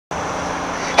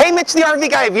Mitch the RV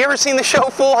Guy. Have you ever seen the show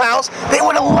Full House? They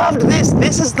would have loved this.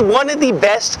 This is one of the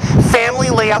best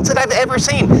family layouts that I've ever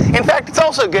seen. In fact, it's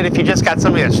also good if you just got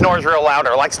somebody that snores real loud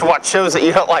or likes to watch shows that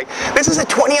you don't like. This is a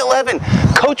 2011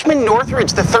 Coachmen North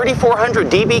Ridge, the 3400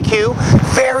 DBQ.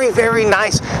 Very, very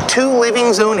nice. 2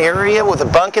 living zone area with a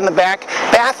bunk in the back,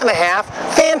 bath and a half.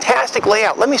 Fantastic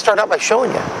layout. Let me start out by showing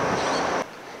you.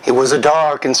 It was a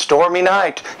dark and stormy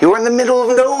night. You were in the middle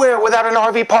of nowhere without an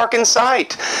RV park in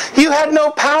sight. You had no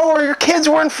power. Your kids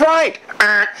were in fright.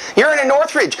 You're in a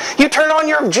Northridge. You turn on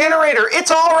your generator.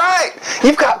 It's all right.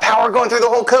 You've got power going through the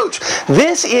whole coach.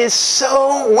 This is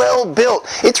so well built.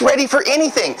 It's ready for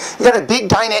anything. You got a big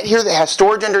dinette here that has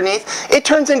storage underneath. It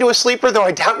turns into a sleeper, though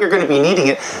I doubt you're going to be needing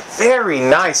it. Very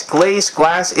nice glazed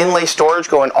glass inlay storage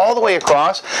going all the way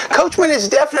across. Coachmen is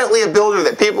definitely a builder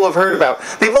that people have heard about.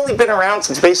 They've only been around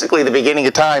since basically the beginning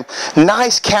of time.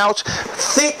 Nice couch,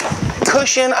 thick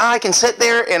cushion. I can sit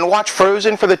there and watch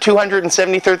Frozen for the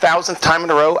 273,000th time in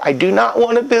a row. I do not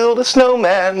want to build a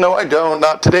snowman. No, I don't.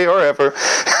 Not today or ever.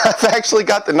 I've actually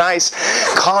got the nice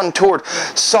contoured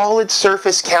solid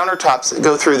surface countertops that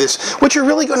go through this, which you're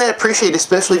really going to appreciate,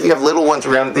 especially if you have little ones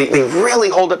around. They really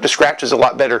hold up to scratches a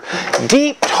lot better.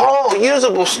 Deep, tall,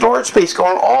 usable storage space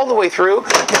going all the way through. You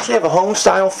actually have a home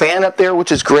style fan up there,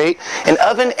 which is great. An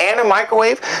oven and a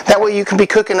microwave. That way you can be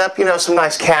cooking up, you know, some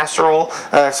nice casserole,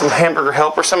 some hamburger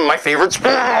helper, some of my favorites.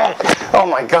 Oh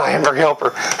my God, hamburger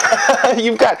helper.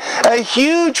 You've got a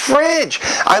huge fridge.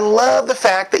 I love the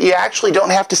fact that you actually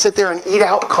don't have to sit there and eat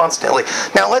out constantly.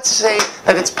 Now let's say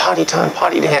that it's potty time,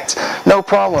 potty dance. No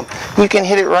problem. You can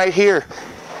hit it right here.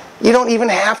 You don't even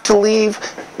have to leave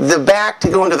the back to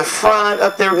go into the front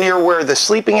up there near where the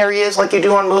sleeping area is like you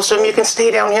do on most of them. You can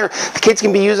stay down here. The kids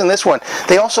can be using this one.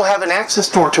 They also have an access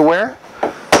door to where?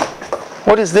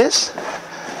 What is this?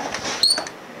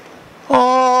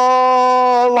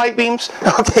 Oh, light beams.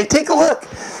 Okay, take a look.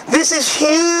 This is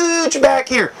huge back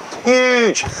here.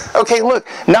 Huge. Okay, look,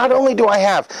 not only do I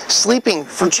have sleeping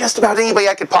for just about anybody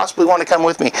I could possibly want to come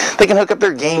with me. They can hook up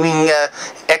their gaming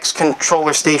X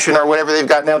controller station or whatever they've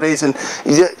got nowadays, and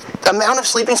the amount of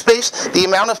sleeping space, the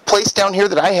amount of place down here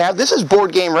that I have, this is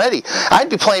board game ready. I'd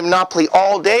be playing Monopoly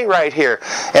all day right here.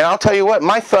 And I'll tell you what,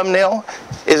 my thumbnail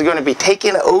is going to be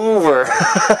taken over.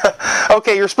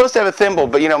 Okay, you're supposed to have a thimble,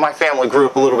 but you know, my family grew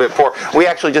up a little bit poor. We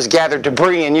actually just gathered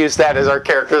debris and used that as our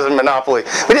characters in Monopoly.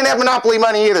 We didn't have Monopoly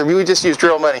money either. We just used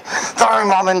real money. Sorry,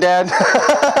 Mom and Dad.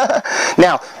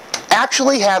 Now,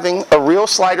 actually having a real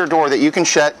slider door that you can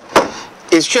shut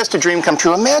is just a dream come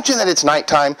true. Imagine that it's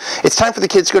nighttime, it's time for the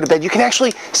kids to go to bed. You can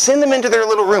actually send them into their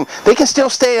little room. They can still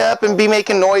stay up and be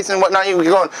making noise and whatnot. You can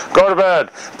go to bed.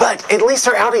 But at least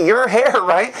they're out of your hair,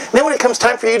 right? Then when it comes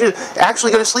time for you to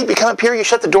actually go to sleep, you come up here, you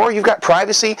shut the door, you've got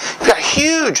privacy, you've got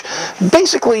huge.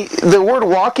 Basically, the word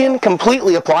walk-in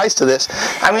completely applies to this.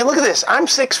 I mean, look at this. I'm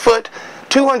 6 foot,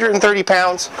 230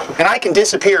 pounds, and I can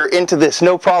disappear into this,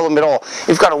 no problem at all.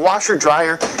 You've got a washer,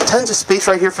 dryer, tons of space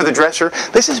right here for the dresser.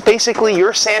 This is basically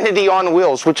your sanity on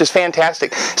wheels, which is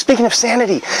fantastic. Speaking of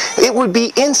sanity, it would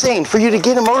be insane for you to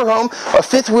get a motorhome, a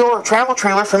fifth wheel, or travel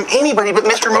trailer from anybody but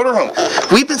Mr. Motorhome.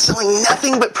 We've been selling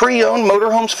nothing but pre-owned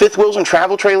motorhomes, fifth wheels, and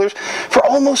travel trailers for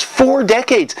almost 4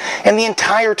 decades, and the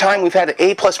entire time we've had an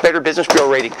A+ Better Business Bureau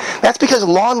rating. That's because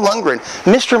Lon Lundgren,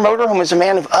 Mr. Motorhome, is a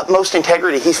man of utmost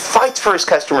integrity. He fights for his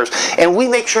customers, and we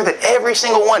make sure that every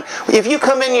single one, if you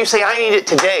come in and you say, I need it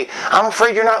today, I'm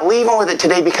afraid you're not leaving with it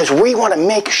today, because we want to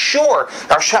make sure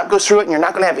our shop goes through it and you're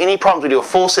not going to have any problems. We do a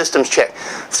full systems check.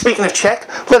 Speaking of check,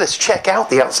 let us check out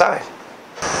the outside.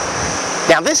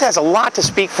 Now this has a lot to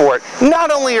speak for it.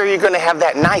 Not only are you going to have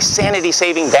that nice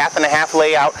sanity-saving bath and a half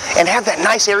layout and have that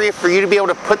nice area for you to be able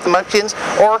to put the munchkins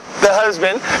or the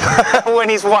husband when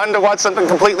he's wanting to watch something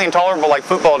completely intolerable like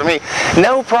football to me.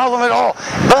 No problem at all.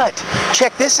 But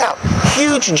check this out.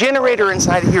 Huge generator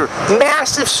inside of here.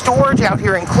 Massive storage out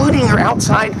here, including your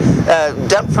outside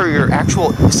dump for your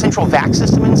actual central vac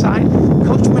system inside.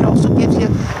 Coachmen also gives you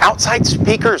outside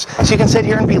speakers, so you can sit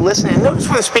here and be listening. And notice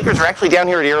where the speakers are actually down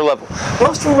here at ear level.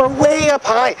 Most of them are way up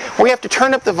high, where you have to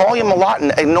turn up the volume a lot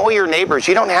and annoy your neighbors.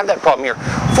 You don't have that problem here.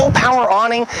 Full power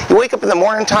awning. You wake up in the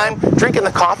morning time, drinking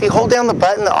the coffee, hold down the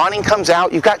button, the awning comes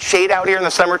out. You've got shade out here in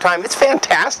the summertime. It's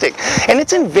fantastic. And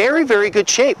it's in very, very good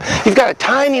shape. You've got a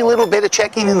tiny little bit of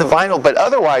checking in the vinyl, but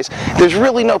otherwise, there's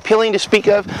really no peeling to speak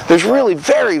of. There's really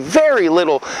very, very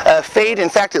little fade. In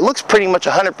fact, it looks pretty much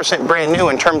 100% brand new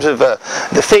in terms of the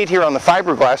fade here on the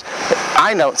fiberglass.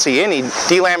 I don't see any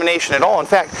delamination at all. In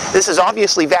fact, this is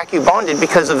obviously vacuum bonded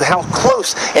because of how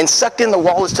close and sucked in the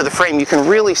wall is to the frame. You can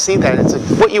really see that. It's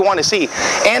what you want to see.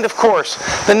 And of course,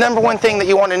 the number one thing that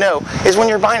you want to know is when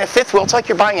you're buying a fifth wheel, it's like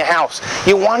you're buying a house.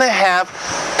 You want to have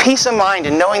peace of mind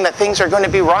in knowing that things are going to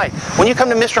be right. When you come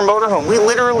to Mr. Motorhome, we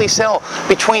literally sell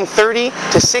between 30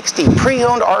 to 60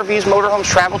 pre-owned RVs, motorhomes,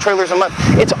 travel trailers a month.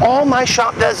 It's all my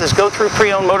shop does is go through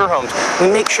pre-owned motorhomes.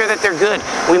 We make sure that they're good.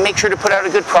 We make sure to put out a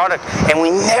good product, and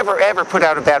we never ever put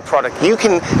out a bad product. You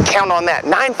can count on that.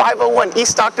 9501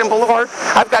 East Stockton Boulevard.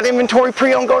 I've got inventory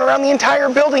pre-owned going around the entire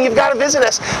building. You've got to visit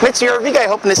us. Mitzi RV Guy,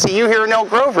 hoping to see you here in Elk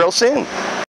Grove real soon.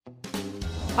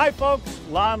 Hi folks,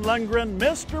 Lon Lundgren,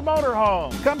 Mr.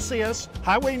 Motorhome. Come see us,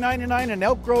 Highway 99 and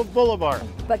Elk Grove Boulevard.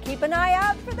 But keep an eye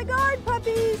out for the guard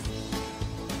puppies.